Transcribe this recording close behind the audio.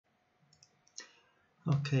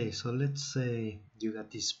Okay, so let's say you got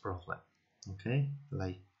this problem. Okay,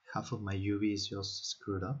 like half of my UV is just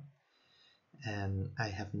screwed up and I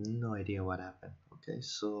have no idea what happened. Okay,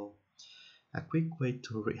 so a quick way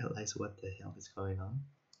to realize what the hell is going on.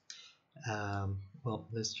 Well,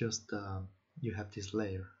 let's just you have this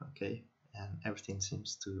layer, okay, and everything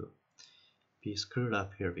seems to be screwed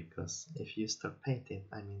up here because if you start painting,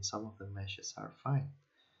 I mean, some of the meshes are fine,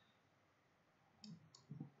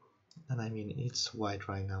 and I mean it's white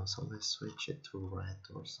right now, so let's switch it to red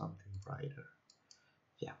or something brighter.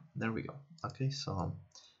 Yeah, there we go. Okay, so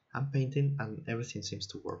I'm painting and everything seems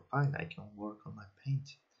to work fine. I can work on my paint.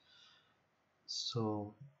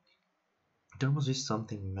 So there must be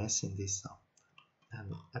something messing this up,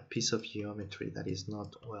 and a piece of geometry that is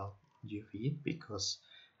not well UV, because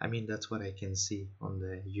I mean that's what I can see on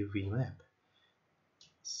the UV map.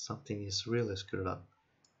 Something is really screwed up.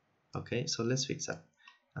 Okay, so let's fix that.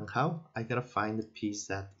 And how? I gotta find the piece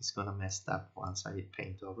that is gonna mess up once I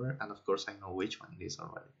paint over, and of course I know which one it is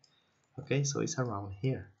already. Okay, so it's around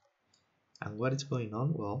here. And what is going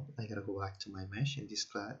on? Well, I gotta go back to my mesh, in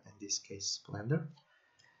this case Blender,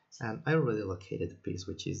 and I already located the piece,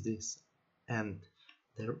 which is this. And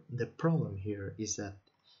the problem here is that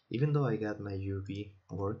even though I got my UV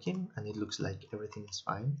working and it looks like everything is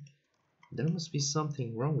fine, there must be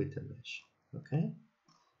something wrong with the mesh. Okay,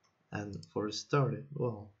 and for started,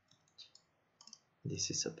 well, this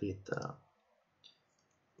is a bit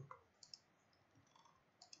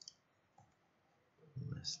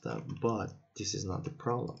messed up, but this is not the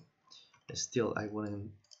problem. Still, I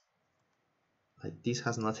wouldn't, like, this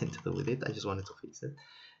has nothing to do with it. I just wanted to fix it.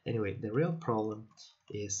 Anyway, the real problem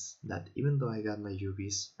is that even though I got my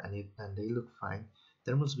UVs and they look fine,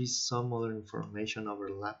 there must be some other information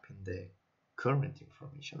overlapping the current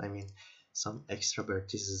information. I mean, some extra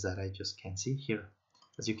vertices that I just can't see here.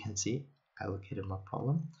 As you can see, I located my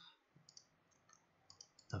problem.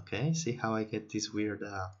 Okay, see how I get this weird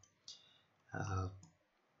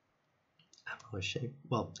shape?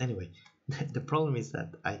 Well, anyway, the problem is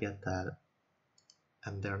that I get that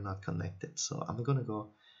and they're not connected. So I'm gonna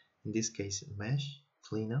go, in this case, mesh,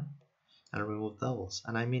 clean up, and remove doubles.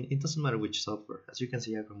 And I mean, it doesn't matter which software. As you can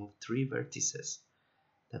see, I've removed 3 vertices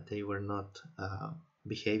that they were not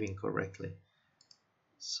behaving correctly.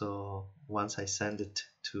 So once I send it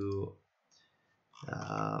to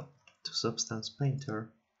Substance Painter,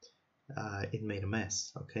 it made a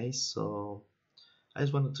mess. Okay, so I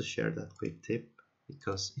just wanted to share that quick tip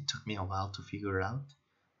because it took me a while to figure it out.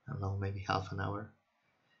 I don't know, maybe half an hour.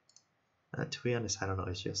 To be honest, I don't know,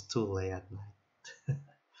 it's just too late at night.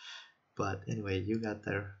 But anyway, you got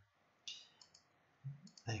there.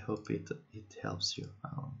 I hope it helps you.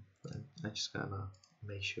 I'm just gonna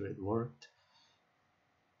make sure it worked.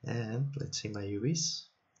 And let's see my UVs.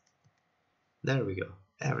 There we go.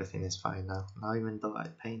 Everything is fine now. Now even though I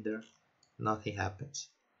paint there, nothing happens.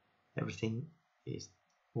 Everything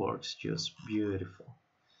works just beautiful.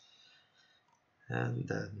 And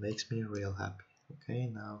that makes me real happy. Okay,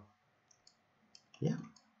 now, yeah,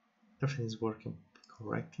 everything is working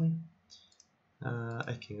correctly.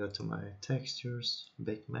 I can go to my textures,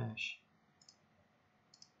 bake mesh,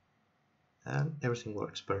 and everything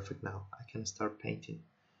works perfect now. I can start painting.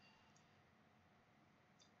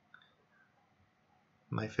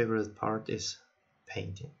 My favorite part is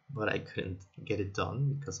painting, but I couldn't get it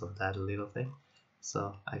done because of that little thing.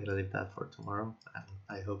 So I gotta leave that for tomorrow, and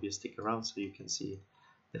I hope you stick around so you can see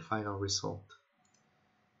the final result.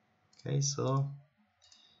 Okay, so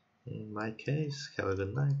in my case, have a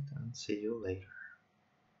good night and see you later.